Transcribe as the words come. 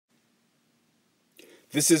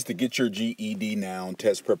This is the Get Your GED Now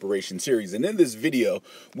test preparation series, and in this video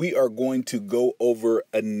we are going to go over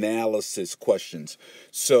analysis questions.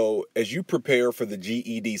 So as you prepare for the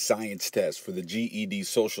GED science test, for the GED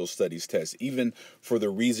social studies test, even for the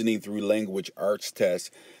reasoning through language arts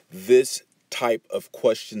test, this type of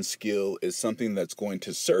question skill is something that's going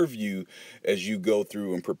to serve you as you go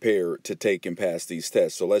through and prepare to take and pass these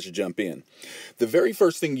tests. So let's jump in. The very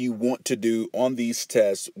first thing you want to do on these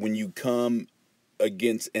tests when you come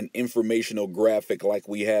against an informational graphic like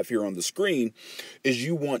we have here on the screen is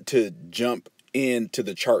you want to jump into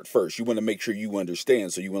the chart first. You want to make sure you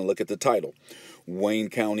understand. So you want to look at the title. Wayne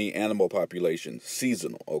County animal population,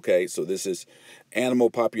 seasonal. Okay, so this is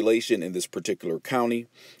animal population in this particular county.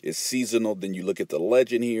 It's seasonal. Then you look at the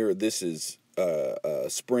legend here. This is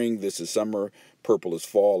spring, this is summer, purple is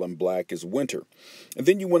fall, and black is winter. And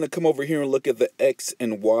then you want to come over here and look at the X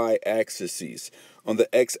and Y axes. On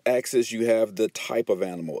the X axis, you have the type of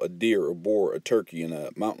animal, a deer, a boar, a turkey, and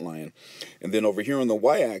a mountain lion. And then over here on the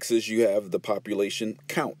Y axis, you have the population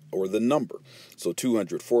count, or the number. So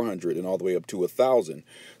 200, 400, and all the way up to 1,000.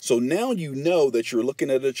 So now you know that you're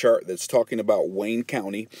looking at a chart that's talking about Wayne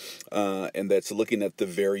County, and that's looking at the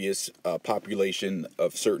various population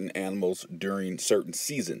of certain animals during certain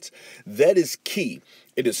seasons. That is key.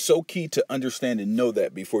 It is so key to understand and know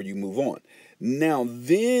that before you move on. Now,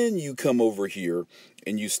 then you come over here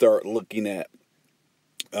and you start looking at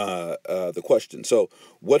the question. So,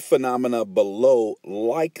 what phenomena below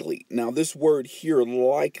likely? Now, this word here,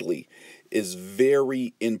 likely, is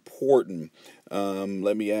very important.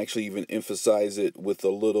 Let me actually even emphasize it with a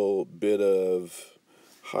little bit of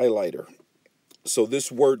highlighter. So,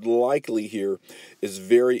 this word likely here is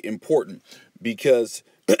very important because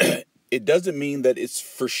it doesn't mean that it's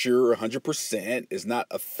for sure 100%. It's not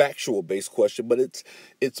a factual based question, but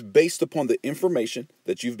it's based upon the information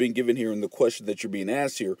that you've been given here in the question that you're being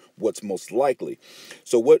asked here, what's most likely.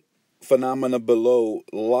 So what phenomena below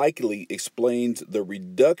likely explains the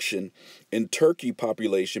reduction in turkey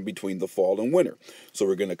population between the fall and winter. So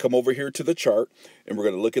we're going to come over here to the chart and we're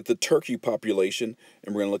going to look at the turkey population,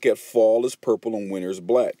 and we're going to look at fall is purple and winter is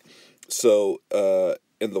black. So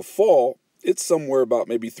in the fall, it's somewhere about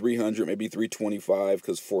maybe 300, maybe 325,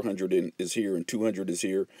 because 400 is here and 200 is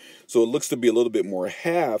here. So it looks to be a little bit more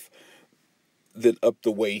half than up the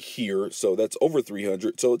way here. So that's over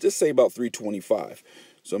 300. So just say about 325.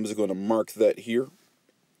 So I'm just going to mark that here.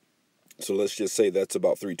 So let's just say that's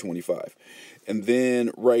about 325. And then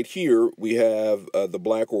right here we have the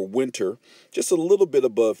black or winter, just a little bit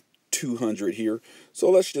above 200 here. So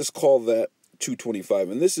let's just call that 225.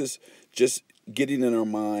 And this is just getting in our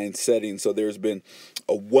mind setting. So there's been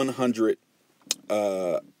a 100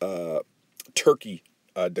 turkey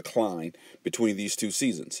decline between these two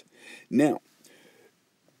seasons. Now,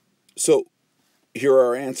 so here are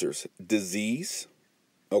our answers. Disease,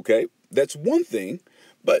 okay, that's one thing,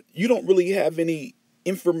 but you don't really have any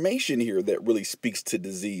information here that really speaks to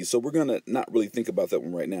disease. So we're going to not really think about that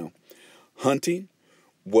one right now. Hunting,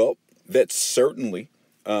 well, that's certainly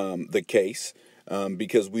the case.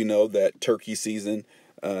 Because we know that turkey season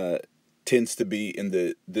tends to be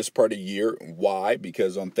in this part of the year. Why?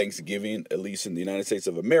 Because on Thanksgiving, at least in the United States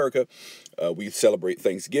of America, we celebrate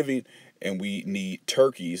Thanksgiving, and we need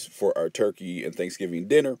turkeys for our turkey and Thanksgiving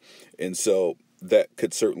dinner. And so that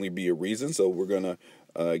could certainly be a reason. So we're going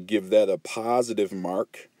to give that a positive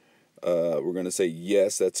mark. We're going to say,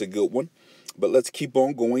 yes, that's a good one. But let's keep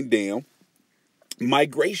on going down.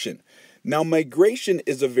 Migration. Now, migration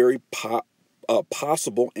is a very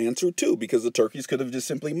possible answer too, because the turkeys could have just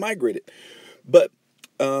simply migrated. But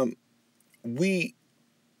we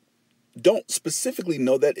don't specifically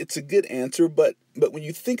know that it's a good answer, but when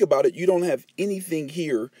you think about it, you don't have anything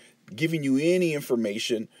here giving you any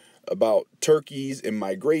information about turkeys and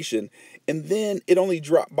migration, and then it only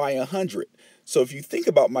dropped by 100. So if you think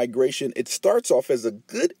about migration, it starts off as a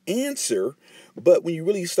good answer, but when you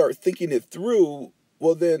really start thinking it through,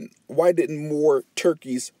 well, then why didn't more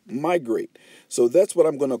turkeys migrate? So that's what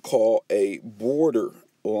I'm going to call a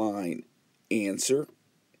borderline answer,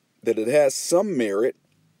 that it has some merit,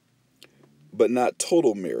 but not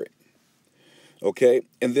total merit. Okay,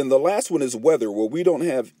 and then the last one is weather. Well, we don't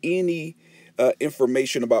have any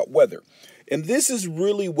information about weather. And this is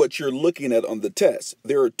really what you're looking at on the test.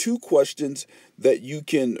 There are two questions that you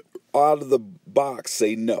can, out of the box,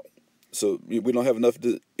 say no. So we don't have enough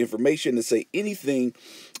information to say anything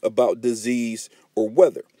about disease or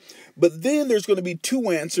weather. But then there's going to be two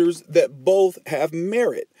answers that both have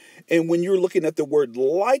merit. And when you're looking at the word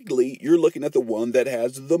likely, you're looking at the one that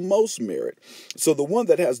has the most merit. So the one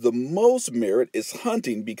that has the most merit is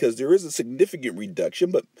hunting, because there is a significant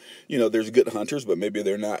reduction, but there's good hunters, but maybe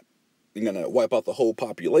they're not going to wipe out the whole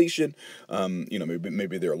population.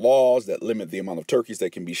 Maybe there are laws that limit the amount of turkeys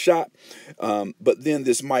that can be shot. But then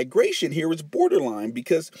this migration here is borderline,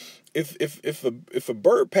 because if a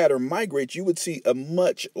bird pattern migrates, you would see a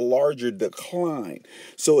much larger decline.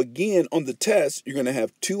 So again, on the test, you're going to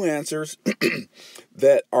have two answers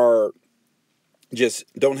that are just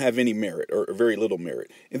don't have any merit or very little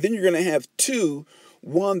merit. And then you're going to have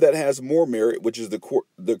one that has more merit, which is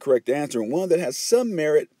the correct answer, and one that has some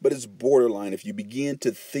merit, but it's borderline. If you begin to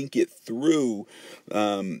think it through,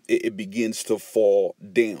 it begins to fall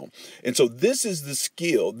down. And so this is the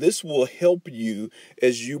skill. This will help you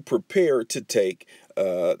as you prepare to take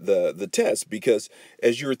the test, because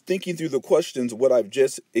as you're thinking through the questions, what I've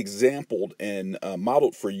just exampled and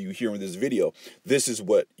modeled for you here in this video, this is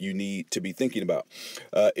what you need to be thinking about.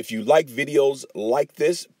 If you like videos like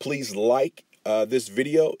this, please like this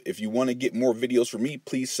video. If you want to get more videos from me,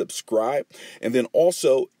 please subscribe. And then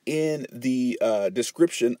also in the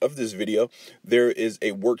description of this video, there is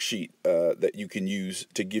a worksheet that you can use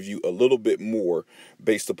to give you a little bit more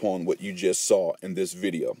based upon what you just saw in this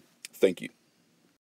video. Thank you.